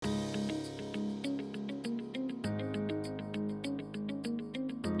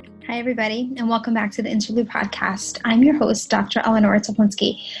Hi, everybody, and welcome back to the Interlude Podcast. I'm your host, Dr. Eleanor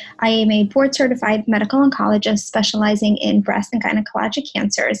Toplinski. I am a board-certified medical oncologist specializing in breast and gynecologic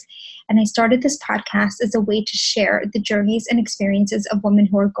cancers, and I started this podcast as a way to share the journeys and experiences of women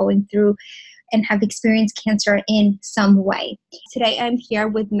who are going through and have experienced cancer in some way. Today, I'm here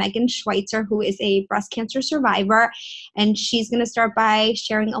with Megan Schweitzer, who is a breast cancer survivor, and she's going to start by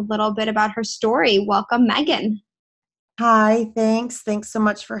sharing a little bit about her story. Welcome, Megan. Hi, thanks. Thanks so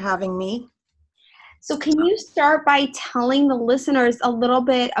much for having me. So can you start by telling the listeners a little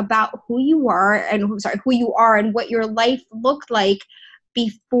bit about who you are and what your life looked like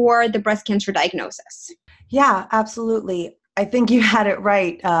before the breast cancer diagnosis? Yeah, absolutely. I think you had it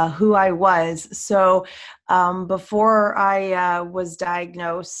right, who I was. So before I was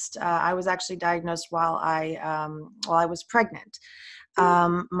diagnosed, I was actually diagnosed while I was pregnant.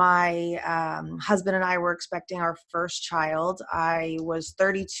 My husband and I were expecting our first child. I was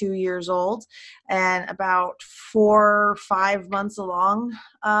 32 years old and about 4 or 5 months along,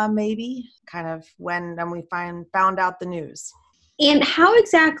 maybe, kind of when we found out the news. And how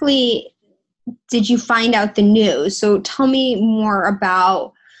exactly did you find out the news? So tell me more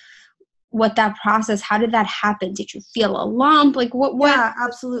about what that process, how did that happen? Did you feel a lump? Yeah,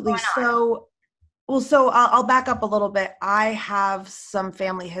 absolutely. So I'll back up a little bit. I have some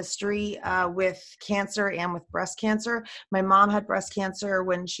family history with cancer and with breast cancer. My mom had breast cancer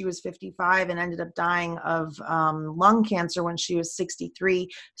when she was 55 and ended up dying of lung cancer when she was 63.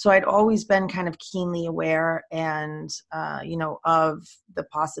 So I'd always been kind of keenly aware and, of the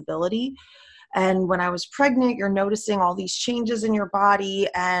possibility. And when I was pregnant, you're noticing all these changes in your body,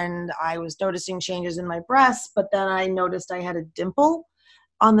 and I was noticing changes in my breasts, but then I noticed I had a dimple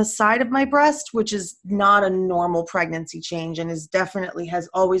on the side of my breast, which is not a normal pregnancy change and has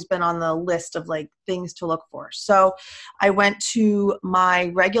always been on the list of like things to look for. So I went to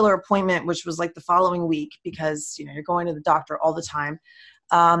my regular appointment, which was like the following week, because you're going to the doctor all the time.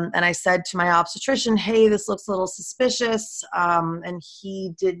 And I said to my obstetrician, hey, this looks a little suspicious. And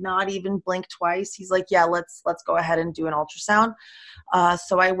he did not even blink twice. He's like, yeah, let's go ahead and do an ultrasound.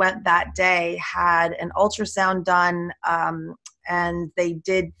 So I went that day, had an ultrasound done, and they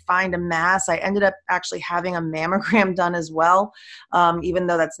did find a mass. I ended up actually having a mammogram done as well, even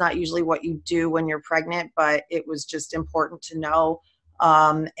though that's not usually what you do when you're pregnant, but it was just important to know.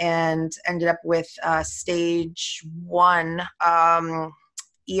 And ended up with stage 1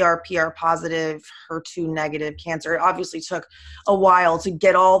 ER/PR positive, HER2 negative cancer. It obviously took a while to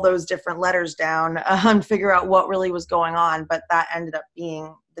get all those different letters down and figure out what really was going on, but that ended up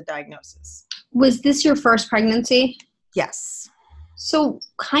being the diagnosis. Was this your first pregnancy? Yes. So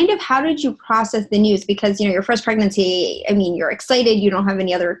kind of how did you process the news? Because, your first pregnancy, you're excited, you don't have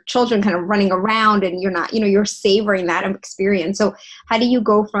any other children kind of running around and you're not, you're savoring that experience. So how do you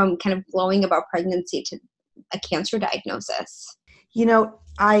go from kind of glowing about pregnancy to a cancer diagnosis?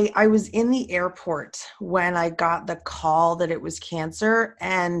 I was in the airport when I got the call that it was cancer,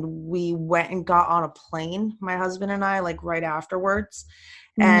 and we went and got on a plane, my husband and I, like right afterwards.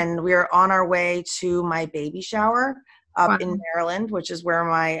 Mm-hmm. And we were on our way to my baby shower up in Maryland, which is where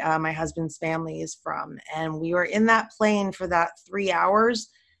my husband's family is from. And we were in that plane for that 3 hours.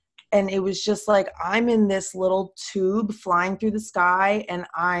 And it was just like, I'm in this little tube flying through the sky, and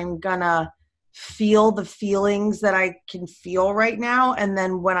I'm gonna feel the feelings that I can feel right now. And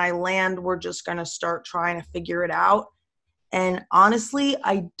then when I land, we're just gonna start trying to figure it out. And honestly,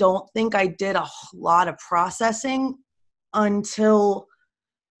 I don't think I did a lot of processing until,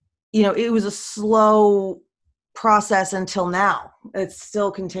 it was a slow process until now. It's still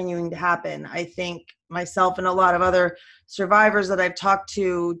continuing to happen. I think myself and a lot of other survivors that I've talked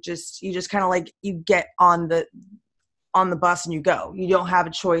to, you just kind of like, you get on the bus and you go. You don't have a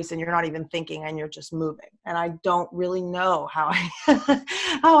choice, and you're not even thinking, and you're just moving. And I don't really know how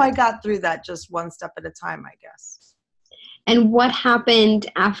I got through that, just one step at a time, I guess. And what happened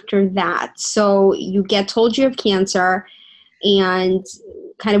after that? So you get told you have cancer, and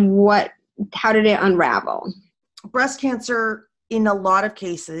kind of how did it unravel? Breast cancer, in a lot of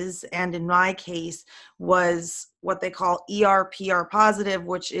cases, and in my case, was what they call ER/PR positive,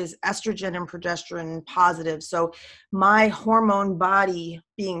 which is estrogen and progesterone positive. So my hormone body,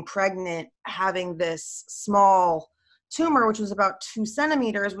 being pregnant, having this small tumor, which was about 2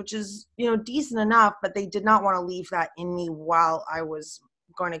 centimeters, which is, decent enough, but they did not want to leave that in me while I was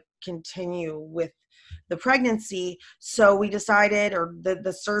going to continue with the pregnancy. So we decided, or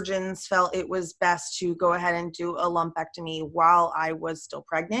the surgeons felt it was best to go ahead and do a lumpectomy while I was still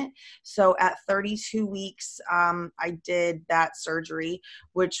pregnant. So at 32 weeks, I did that surgery,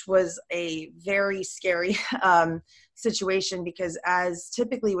 which was a very scary situation, because as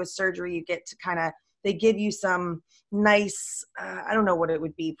typically with surgery, you get to they give you some nice, I don't know what it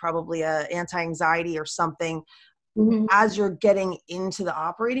would be, probably a anti-anxiety or something, as you're getting into the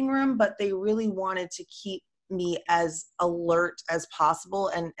operating room, but they really wanted to keep me as alert as possible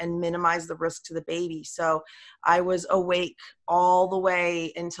and minimize the risk to the baby. So I was awake all the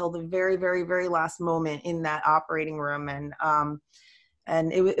way until the very, very, very last moment in that operating room.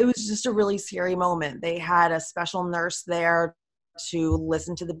 And it was just a really scary moment. They had a special nurse there to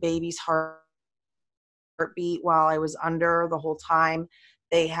listen to the baby's heartbeat while I was under the whole time.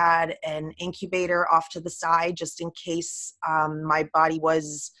 They had an incubator off to the side just in case my body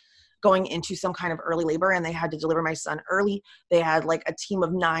was going into some kind of early labor and they had to deliver my son early. They had like a team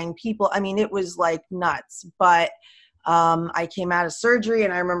of 9 people. I mean, it was like nuts. But I came out of surgery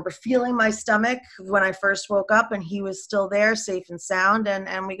and I remember feeling my stomach when I first woke up, and he was still there, safe and sound,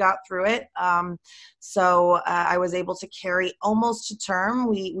 and we got through it. So I was able to carry almost to term.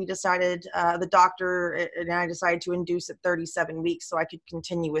 We decided, the doctor and I decided to induce at 37 weeks so I could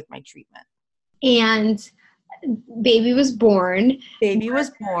continue with my treatment. And baby was born. Baby was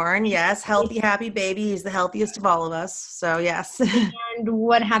born, yes. Healthy, happy baby. He's the healthiest of all of us. So yes. And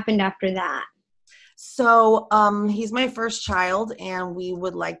what happened after that? So he's my first child, and we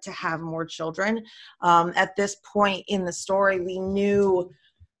would like to have more children. At this point in the story, we knew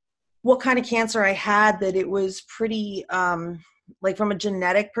what kind of cancer I had, that it was pretty, like from a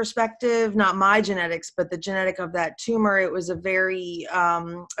genetic perspective, not my genetics, but the genetic of that tumor, it was a very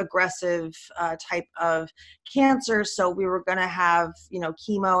aggressive type of cancer. So we were going to have,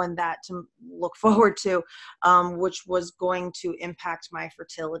 chemo and that to look forward to, which was going to impact my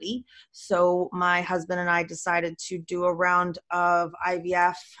fertility. So my husband and I decided to do a round of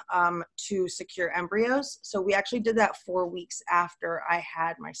IVF to secure embryos. So we actually did that 4 weeks after I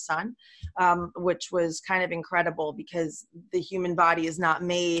had my son, which was kind of incredible, because the human body is not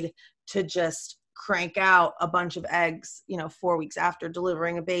made to just crank out a bunch of eggs, 4 weeks after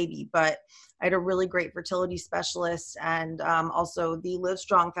delivering a baby. But I had a really great fertility specialist, and also the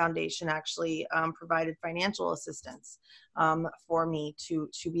Livestrong Foundation actually provided financial assistance for me to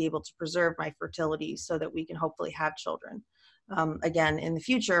be able to preserve my fertility so that we can hopefully have children again in the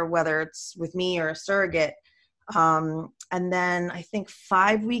future, whether it's with me or a surrogate. And then I think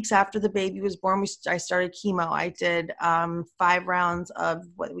 5 weeks after the baby was born, I started chemo. I did 5 rounds of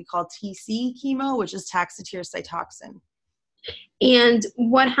what we call TC chemo, which is Taxotere Cytoxan. And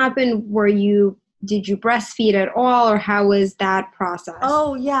what happened? Did you breastfeed at all, or how was that process?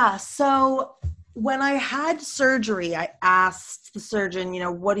 Oh, yeah. So when I had surgery, I asked the surgeon,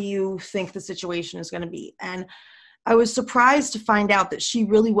 what do you think the situation is going to be? And I was surprised to find out that she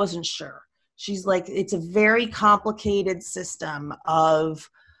really wasn't sure. She's like, it's a very complicated system of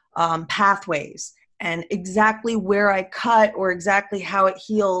pathways, and exactly where I cut or exactly how it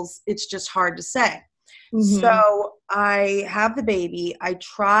heals, it's just hard to say. Mm-hmm. So I have the baby. I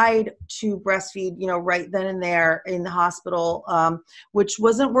tried to breastfeed, right then and there in the hospital, which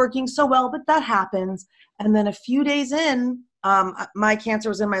wasn't working so well, but that happens. And then a few days in, my cancer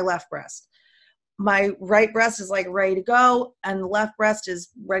was in my left breast. My right breast is like ready to go, and the left breast is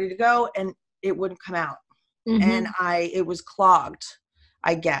ready to go, and it wouldn't come out. Mm-hmm. And it was clogged,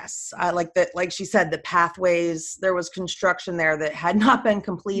 I guess. Like she said, the pathways, there was construction there that had not been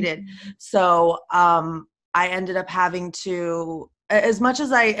completed. Mm-hmm. So I ended up having to, as much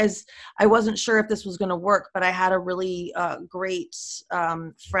as I wasn't sure if this was going to work, but I had a really great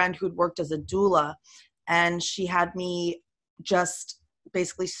friend who'd worked as a doula, and she had me just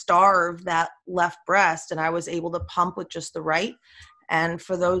basically starve that left breast, and I was able to pump with just the right. And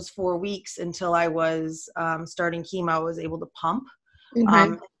for those 4 weeks until I was starting chemo, I was able to pump. Okay.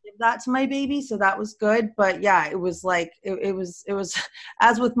 Give that to my baby, so that was good. But yeah, it was like it was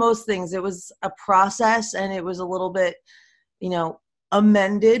as with most things, it was a process, and it was a little bit,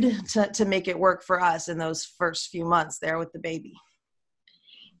 amended to make it work for us in those first few months there with the baby.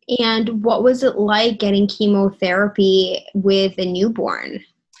 And what was it like getting chemotherapy with a newborn?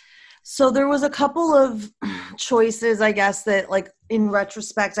 So there was a couple of choices, I guess, that like in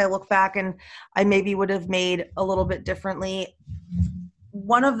retrospect, I look back and I maybe would have made a little bit differently.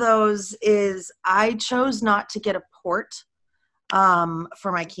 One of those is I chose not to get a port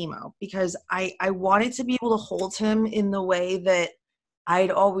for my chemo, because I wanted to be able to hold him in the way that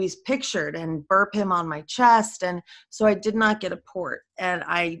I'd always pictured and burp him on my chest. And so I did not get a port. And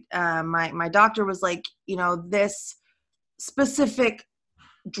my doctor was like, this specific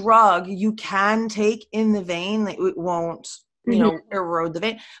drug you can take in the vein, that it won't, erode the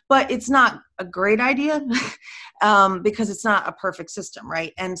vein, but it's not a great idea because it's not a perfect system.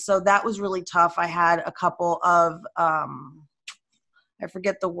 Right. And so that was really tough. I had a couple of, I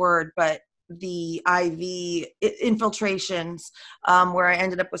forget the word, but the IV infiltrations, where I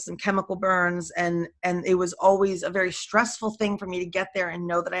ended up with some chemical burns, and it was always a very stressful thing for me to get there and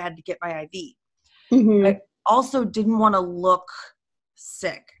know that I had to get my IV. Mm-hmm. I also didn't want to look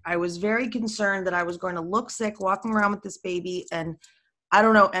sick. I was very concerned that I was going to look sick walking around with this baby, and I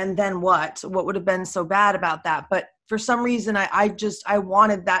don't know. And then what would have been so bad about that? But for some reason, I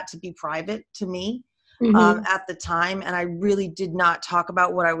wanted that to be private to me. At the time. And I really did not talk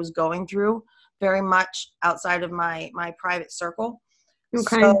about what I was going through very much outside of my private circle.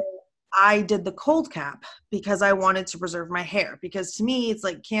 Okay. So I did the cold cap because I wanted to preserve my hair, because to me, it's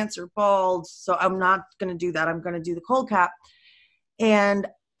like cancer, bald. So I'm not going to do that. I'm going to do the cold cap. And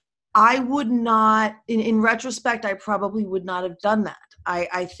I would not, in retrospect, I probably would not have done that.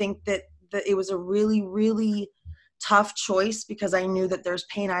 I think that it was a really, really tough choice, because I knew that there's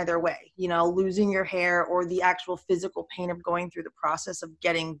pain either way, losing your hair or the actual physical pain of going through the process of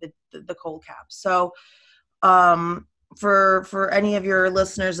getting the cold cap. So for any of your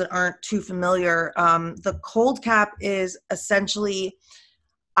listeners that aren't too familiar, the cold cap is essentially,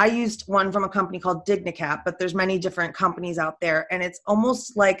 I used one from a company called DigniCap, but there's many different companies out there. And it's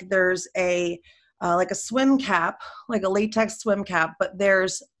almost like there's like a swim cap, like a latex swim cap, but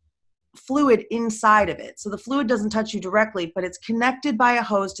there's fluid inside of it. So the fluid doesn't touch you directly, but it's connected by a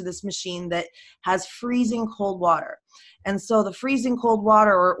hose to this machine that has freezing cold water. And so the freezing cold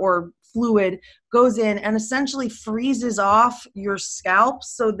water or fluid goes in and essentially freezes off your scalp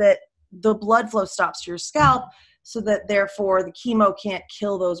so that the blood flow stops to your scalp, so that therefore the chemo can't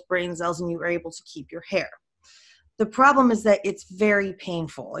kill those brain cells and you are able to keep your hair. The problem is that it's very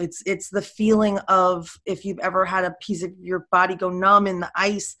painful. It's the feeling of, if you've ever had a piece of your body go numb in the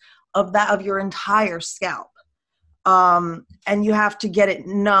ice of your entire scalp. And you have to get it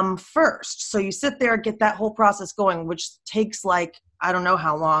numb first. So you sit there, get that whole process going, which takes like, I don't know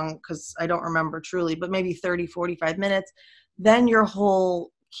how long, because I don't remember truly, but maybe 30, 45 minutes. Then your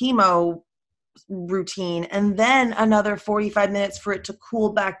whole chemo routine, and then another 45 minutes for it to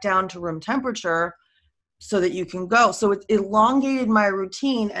cool back down to room temperature so that you can go. So it elongated my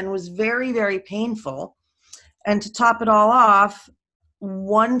routine and was very, very painful. And to top it all off,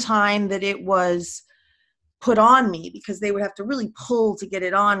 one time that it was put on me, because they would have to really pull to get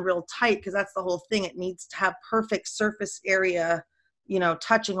it on real tight, because that's the whole thing. It needs to have perfect surface area,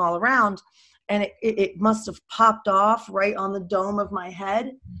 touching all around. And it must have popped off right on the dome of my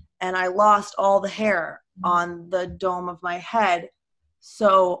head. And I lost all the hair on the dome of my head.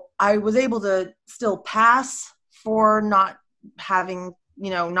 So I was able to still pass for not having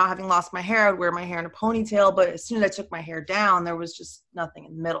lost my hair. I'd wear my hair in a ponytail, but as soon as I took my hair down, there was just nothing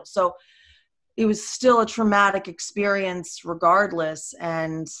in the middle. So it was still a traumatic experience regardless.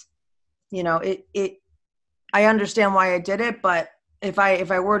 And, I understand why I did it, but if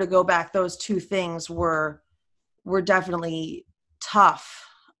I were to go back, those two things were definitely tough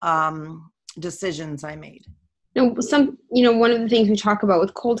decisions I made. Now, one of the things we talk about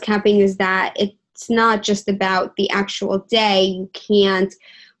with cold capping is that it's not just about the actual day. You can't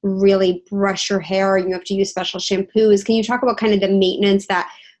really brush your hair. You have to use special shampoos. Can you talk about kind of the maintenance that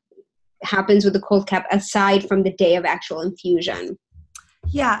happens with the cold cap aside from the day of actual infusion?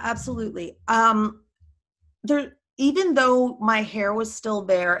 Yeah, absolutely. Even though my hair was still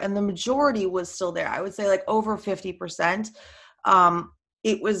there and the majority was still there, I would say like over 50%,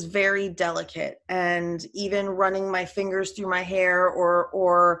 it was very delicate. And even running my fingers through my hair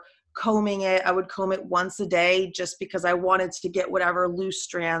or combing it, I would comb it once a day just because I wanted to get whatever loose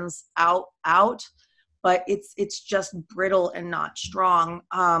strands out. But it's just brittle and not strong.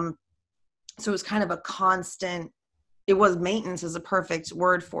 So it was kind of a constant. It was maintenance is a perfect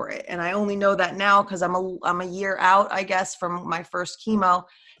word for it. And I only know that now because I'm a year out, I guess, from my first chemo,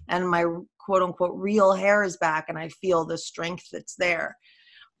 and my quote unquote real hair is back and I feel the strength that's there.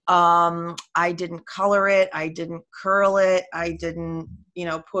 I didn't color it. I didn't curl it. I didn't,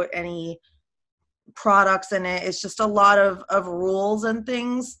 put any products in it. It's just a lot of rules and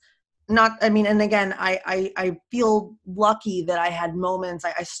things. And again, I feel lucky that I had moments.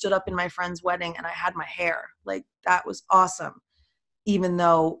 I stood up in my friend's wedding and I had my hair. Like, that was awesome. Even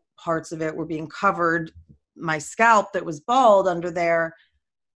though parts of it were being covered, my scalp that was bald under there,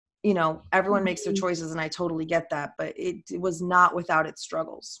 you know, everyone makes their choices and I totally get that, but it was not without its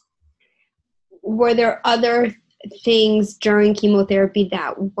struggles. Were there other things during chemotherapy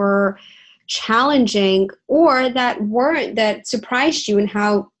that were challenging or that weren't, that surprised you in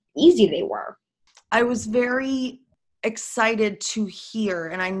how easy they were? I was very excited to hear,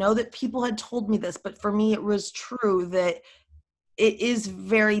 and I know that people had told me this, but for me it was true, that it is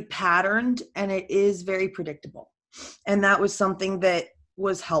very patterned and it is very predictable. And that was something that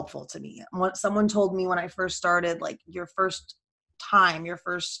was helpful to me. What someone told me when I first started, like, your first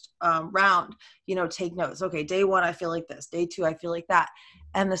round, you know, take notes. Okay, day 1, I feel like this. Day 2, I feel like that.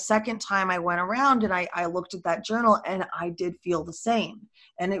 And the second time I went around and I looked at that journal, and I did feel the same.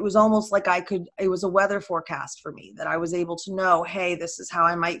 And it was almost like it was a weather forecast for me, that I was able to know, hey, this is how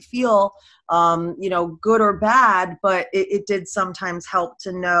I might feel, you know, good or bad, but it did sometimes help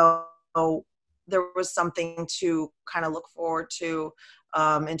to know there was something to kind of look forward to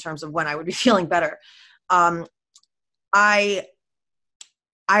in terms of when I would be feeling better.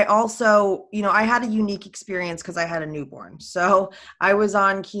 I also, you know, I had a unique experience because I had a newborn. So I was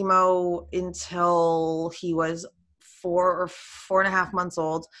on chemo until he was 4.5 months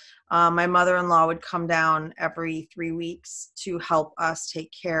old. My mother-in-law would come down every 3 weeks to help us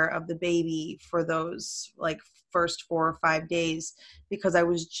take care of the baby for those like first 4 or 5 days, because I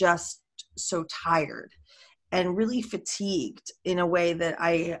was just so tired and really fatigued in a way that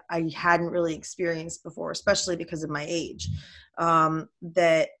I hadn't really experienced before, especially because of my age.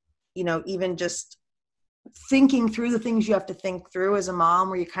 That, you know, even just thinking through the things you have to think through as a mom,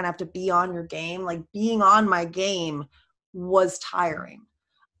 where you kind of have to be on your game, like being on my game was tiring.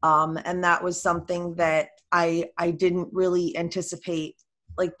 And that was something that I didn't really anticipate,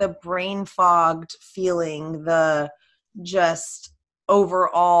 like the brain fogged feeling, the just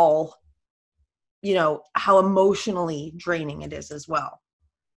overall, you know, how emotionally draining it is as well.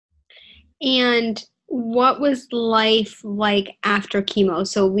 And what was life like after chemo?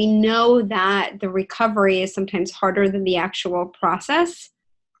 So we know that the recovery is sometimes harder than the actual process.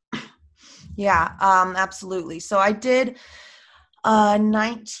 Yeah, absolutely. So I did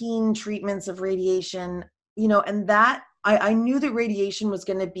 19 treatments of radiation, you know, and that I knew that radiation was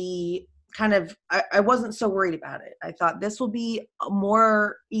going to be kind of, I wasn't so worried about it. I thought this will be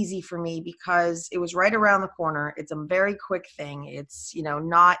more easy for me because it was right around the corner. It's a very quick thing. It's, you know,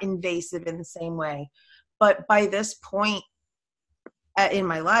 not invasive in the same way. But by this point in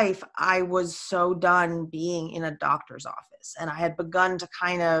my life, I was so done being in a doctor's office, and I had begun to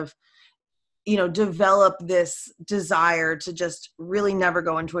kind of, you know, develop this desire to just really never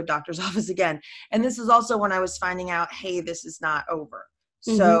go into a doctor's office again. And this is also when I was finding out, hey, this is not over.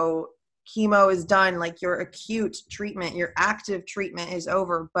 Mm-hmm. So chemo is done, like your acute treatment, your active treatment is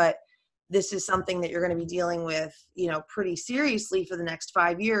over, but this is something that you're going to be dealing with, you know, pretty seriously for the next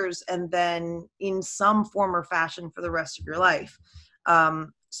 5 years, and then in some form or fashion for the rest of your life.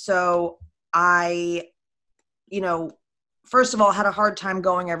 So I, you know, first of all, had a hard time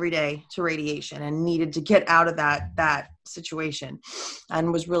going every day to radiation and needed to get out of that situation,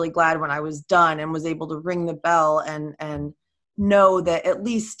 and was really glad when I was done and was able to ring the bell and know that at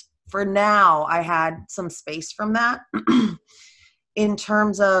least for now I had some space from that. In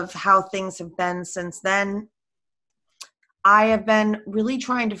terms of how things have been since then, I have been really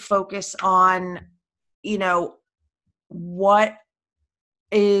trying to focus on, you know, what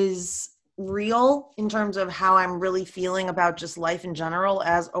is real in terms of how I'm really feeling about just life in general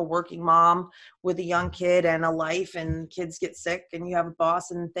as a working mom with a young kid and a life, and kids get sick and you have a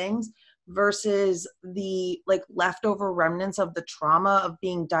boss and things, versus the like leftover remnants of the trauma of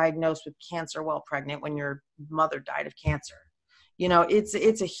being diagnosed with cancer while pregnant when your mother died of cancer. You know, it's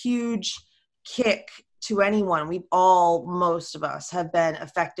a huge kick to anyone. Most of us have been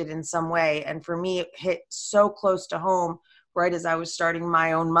affected in some way. And for me, it hit so close to home right as I was starting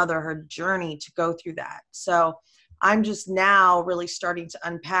my own motherhood journey to go through that. So I'm just now really starting to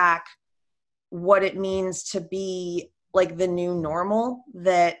unpack what it means to be like the new normal,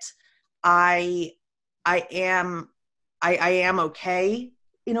 that I am okay.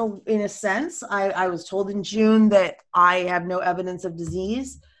 You know, in a sense, I was told in June that I have no evidence of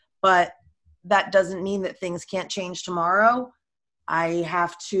disease, but that doesn't mean that things can't change tomorrow. I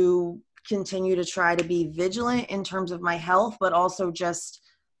have to continue to try to be vigilant in terms of my health, but also just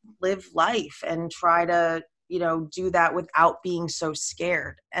live life and try to, you know, do that without being so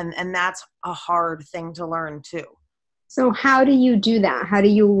scared. And that's a hard thing to learn too. So how do you do that? How do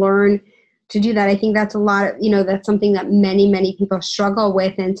you learn to do that? I think that's a lot of, you know, that's something that many, many people struggle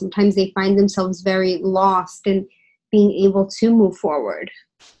with. And sometimes they find themselves very lost in being able to move forward.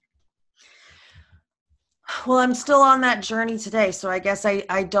 Well, I'm still on that journey today, so I guess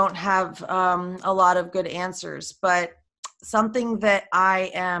I don't have a lot of good answers, but something that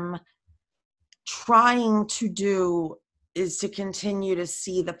I am trying to do is to continue to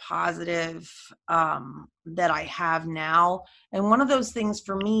see the positive that I have now. And one of those things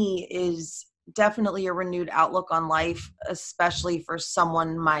for me is definitely a renewed outlook on life, especially for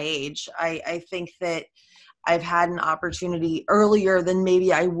someone my age. I think that I've had an opportunity earlier than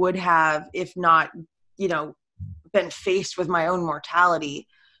maybe I would have if not, been faced with my own mortality,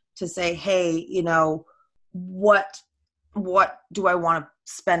 to say, hey, what do I want to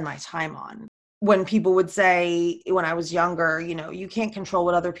spend my time on? When people would say, when I was younger, you can't control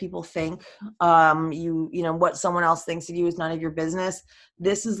what other people think. What someone else thinks of you is none of your business.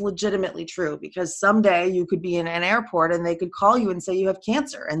 This is legitimately true, because someday you could be in an airport and they could call you and say you have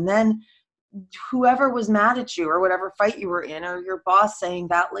cancer. And then whoever was mad at you or whatever fight you were in, or your boss saying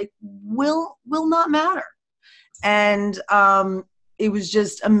that, will not matter. And it was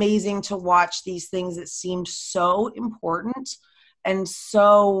just amazing to watch these things that seemed so important and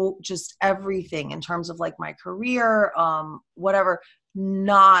so just everything in terms of my career, whatever,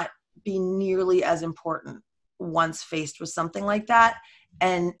 not be nearly as important once faced with something like that.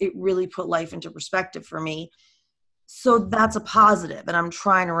 And it really put life into perspective for me. So that's a positive, and I'm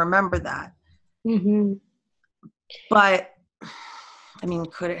trying to remember that. Mm-hmm. But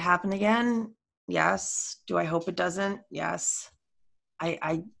could it happen again? Yes. Do I hope it doesn't? Yes.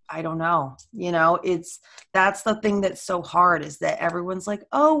 I don't know. That's the thing that's so hard, is that everyone's like,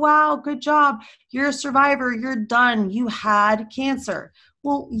 oh, wow, good job. You're a survivor. You're done. You had cancer.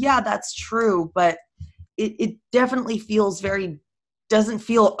 Well, yeah, that's true. But it definitely doesn't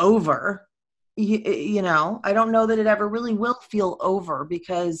feel over. I don't know that it ever really will feel over,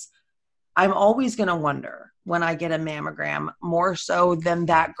 because I'm always going to wonder when I get a mammogram, more so than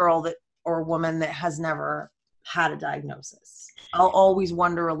that girl or woman that has never had a diagnosis. I'll always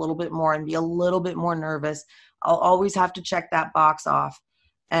wonder a little bit more and be a little bit more nervous. I'll always have to check that box off.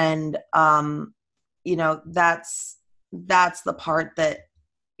 And, that's the part that,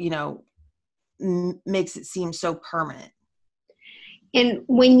 makes it seem so permanent. And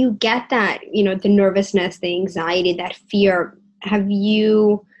when you get that, the nervousness, the anxiety, that fear, have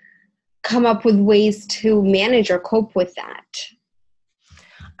you come up with ways to manage or cope with that?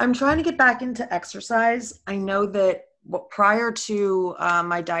 I'm trying to get back into exercise. I know that prior to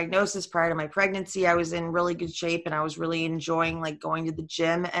my diagnosis, prior to my pregnancy, I was in really good shape, and I was really enjoying going to the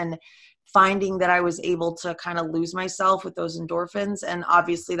gym and finding that I was able to kind of lose myself with those endorphins. And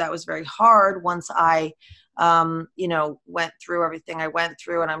obviously that was very hard once I, went through everything I went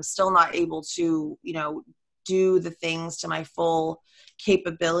through, and I'm still not able to, do the things to my full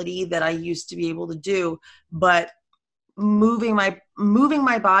capability that I used to be able to do. But moving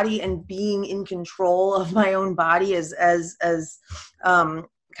my body and being in control of my own body, as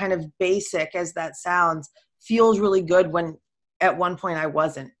kind of basic as that sounds, feels really good, when at one point I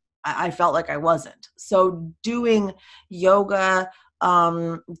wasn't. I felt like I wasn't. So doing yoga,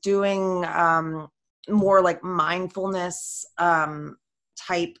 doing more mindfulness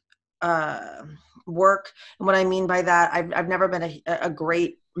type work. And what I mean by that, I've never been a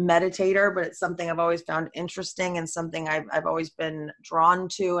great meditator, but it's something I've always found interesting, and something I've always been drawn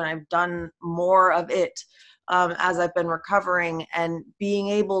to, and I've done more of it as I've been recovering, and being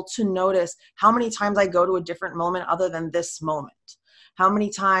able to notice how many times I go to a different moment other than this moment. How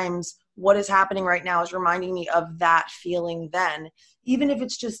many times what is happening right now is reminding me of that feeling then, even if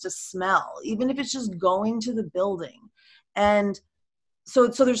it's just a smell, even if it's just going to the building. And so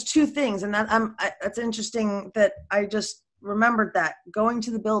there's two things, and that's interesting that I just remembered that, going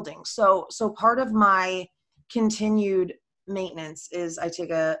to the building. So part of my continued maintenance is I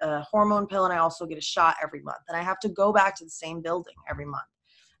take a hormone pill, and I also get a shot every month, and I have to go back to the same building every month.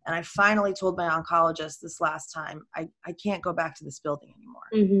 And I finally told my oncologist this last time, I can't go back to this building anymore.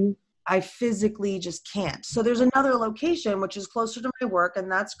 Mm-hmm. I physically just can't. So there's another location which is closer to my work,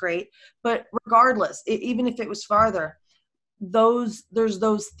 and that's great. But regardless, even if it was farther, there's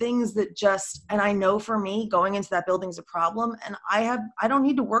those things that just, and I know for me, going into that building is a problem, and I don't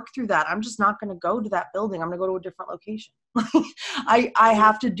need to work through that. I'm just not going to go to that building. I'm going to go to a different location. I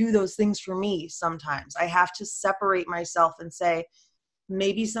have to do those things for me. Sometimes I have to separate myself and say,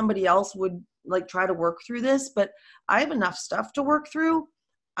 maybe somebody else would try to work through this, but I have enough stuff to work through.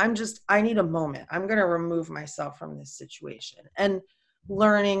 I need a moment. I'm going to remove myself from this situation, and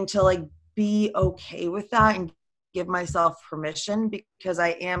learning to be okay with that and give myself permission, because I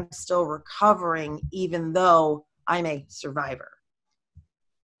am still recovering, even though I'm a survivor.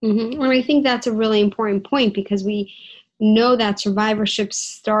 Mm-hmm. And I think that's a really important point, because we know that survivorship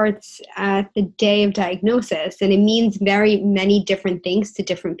starts at the day of diagnosis, and it means very many different things to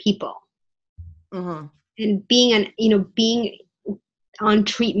different people. Mm-hmm. And being on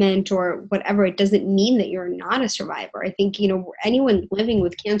treatment or whatever, it doesn't mean that you're not a survivor. I think, anyone living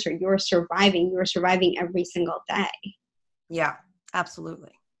with cancer, you're surviving every single day. Yeah,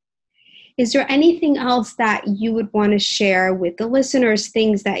 absolutely. Is there anything else that you would want to share with the listeners,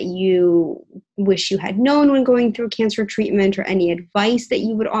 things that you wish you had known when going through cancer treatment, or any advice that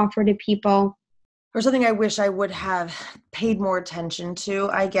you would offer to people? Or something I wish I would have paid more attention to,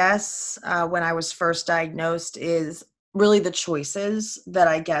 I guess, when I was first diagnosed, is really the choices that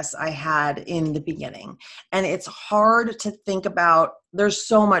I guess I had in the beginning. And it's hard to think about. There's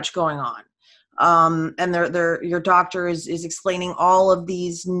so much going on. And your doctor is explaining all of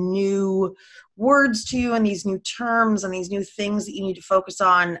these new words to you and these new terms and these new things that you need to focus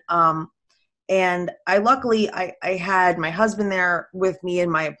on. And I had my husband there with me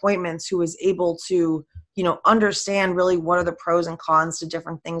in my appointments, who was able to, understand really what are the pros and cons to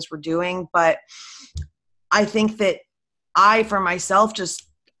different things we're doing. But I think that for myself,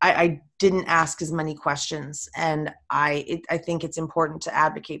 I didn't ask as many questions, and I think it's important to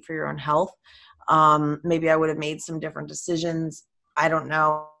advocate for your own health. Maybe I would have made some different decisions. I don't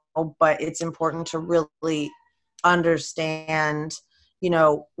know, but it's important to really understand,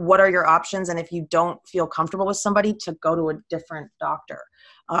 what are your options? And if you don't feel comfortable with somebody, to go to a different doctor.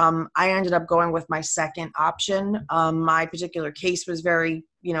 I ended up going with my second option. My particular case was very,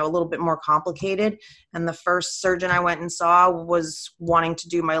 a little bit more complicated. And the first surgeon I went and saw was wanting to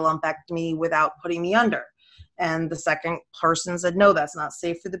do my lumpectomy without putting me under. And the second person said, no, that's not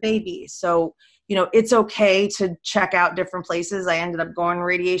safe for the baby. So, it's okay to check out different places. I ended up going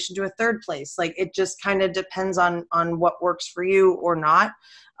radiation to a third place. Like, it just kind of depends on what works for you or not.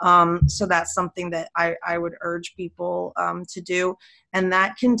 So that's something that I would urge people to do. And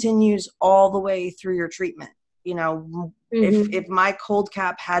that continues all the way through your treatment. If my cold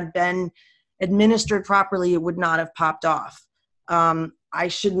cap had been administered properly, it would not have popped off. I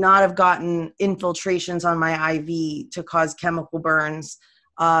should not have gotten infiltrations on my IV to cause chemical burns.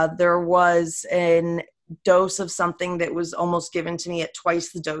 There was a dose of something that was almost given to me at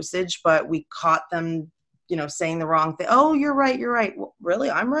twice the dosage, but we caught them, saying the wrong thing. Oh, you're right. Well,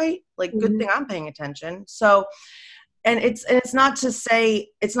 really? I'm right? Like, good thing I'm paying attention. So, and it's not to say,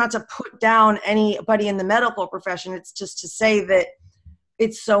 it's not to put down anybody in the medical profession. It's just to say that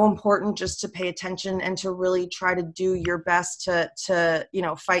it's so important just to pay attention and to really try to do your best to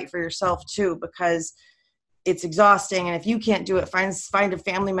fight for yourself too, because it's exhausting. And if you can't do it, find a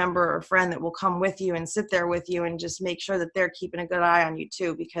family member or a friend that will come with you and sit there with you and just make sure that they're keeping a good eye on you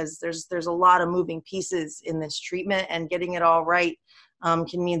too, because there's a lot of moving pieces in this treatment, and getting it all right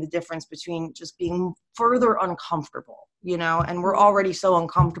can mean the difference between just being further uncomfortable, and we're already so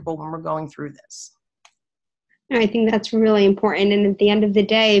uncomfortable when we're going through this. I think that's really important. And at the end of the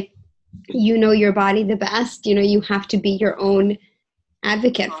day, your body the best. You have to be your own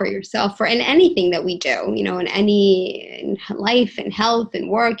advocate for yourself in anything that we do, in life and health and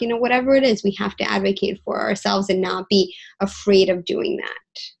work, whatever it is, we have to advocate for ourselves and not be afraid of doing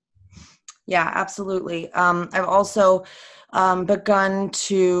that. Yeah, absolutely. I've also begun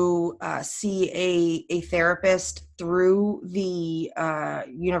to see a therapist through the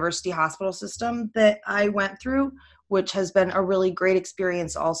university hospital system that I went through, which has been a really great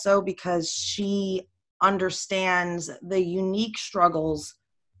experience also, because she understands the unique struggles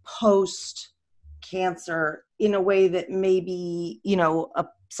post cancer in a way that maybe, a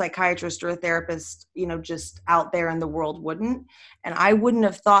psychiatrist or a therapist, just out there in the world wouldn't. And I wouldn't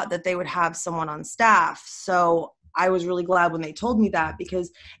have thought that they would have someone on staff. So I was really glad when they told me that,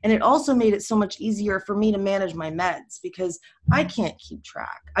 and it also made it so much easier for me to manage my meds, because I can't keep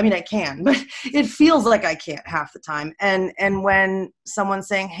track. I mean, I can, but it feels like I can't half the time. And when someone's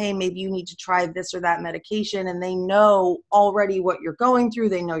saying, hey, maybe you need to try this or that medication, and they know already what you're going through,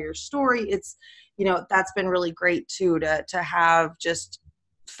 they know your story. It's, that's been really great too, to have just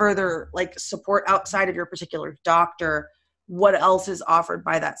further support outside of your particular doctor. What else is offered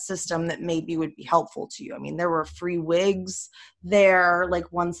by that system that maybe would be helpful to you? I mean, there were free wigs there,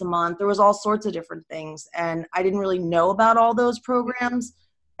 once a month. There was all sorts of different things. And I didn't really know about all those programs,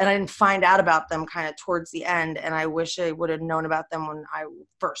 and I didn't find out about them kind of towards the end. And I wish I would have known about them when I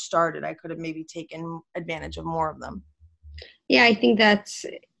first started. I could have maybe taken advantage of more of them. Yeah, I think that's,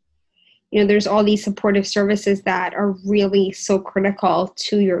 there's all these supportive services that are really so critical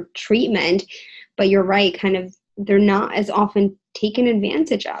to your treatment, but you're right, kind of, they're not as often taken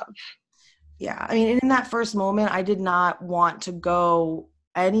advantage of. Yeah. I mean, in that first moment, I did not want to go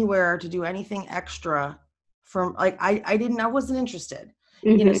anywhere to do anything extra from like, I wasn't interested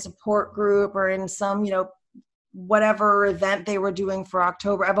in a support group or in some, whatever event they were doing for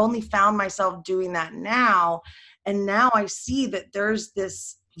October. I've only found myself doing that now. And now I see that there's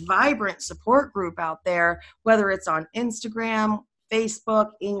this vibrant support group out there, whether it's on Instagram,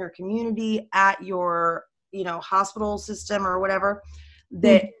 Facebook, in your community, at your, hospital system or whatever,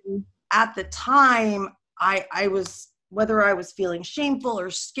 that at the time I was, whether I was feeling shameful or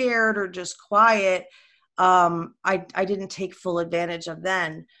scared or just quiet, I didn't take full advantage of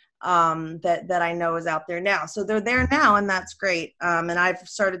then. That I know is out there now. So they're there now, and that's great. And I've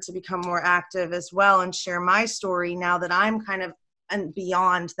started to become more active as well and share my story now that I'm kind of and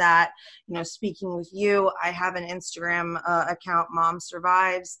beyond that, speaking with you. I have an Instagram account, Mom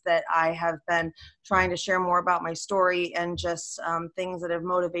Survives, that I have been trying to share more about my story and just things that have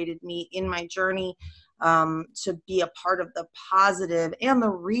motivated me in my journey to be a part of the positive and the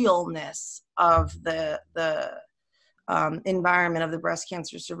realness of the environment of the Breast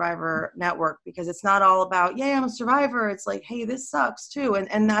Cancer Survivor Network, because it's not all about, yay, I'm a survivor. It's like, hey, this sucks too.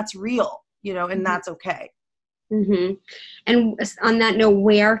 And that's real, and that's okay. Mm-hmm. And on that note,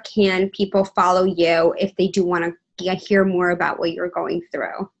 where can people follow you if they do want to hear more about what you're going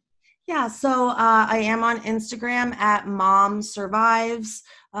through? Yeah, so I am on Instagram at Mom Survives.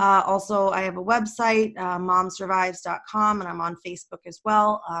 Also, I have a website, momsurvives.com, and I'm on Facebook as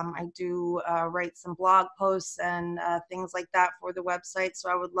well. I do write some blog posts and things like that for the website, so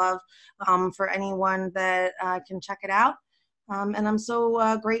I would love for anyone that can check it out. And I'm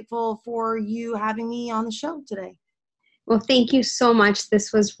so grateful for you having me on the show today. Well, thank you so much.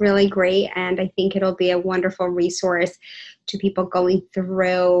 This was really great, and I think it'll be a wonderful resource to people going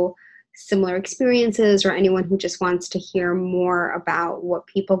through similar experiences or anyone who just wants to hear more about what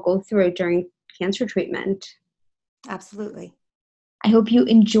people go through during cancer treatment. Absolutely. I hope you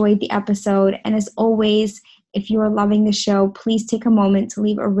enjoyed the episode. And as always, if you are loving the show, please take a moment to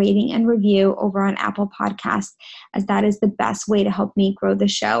leave a rating and review over on Apple Podcasts, as that is the best way to help me grow the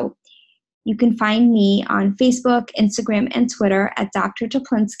show. You can find me on Facebook, Instagram, and Twitter at Dr.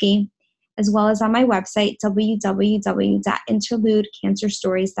 Teplinsky, as well as on my website,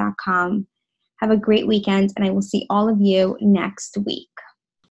 www.interludecancerstories.com. Have a great weekend, and I will see all of you next week.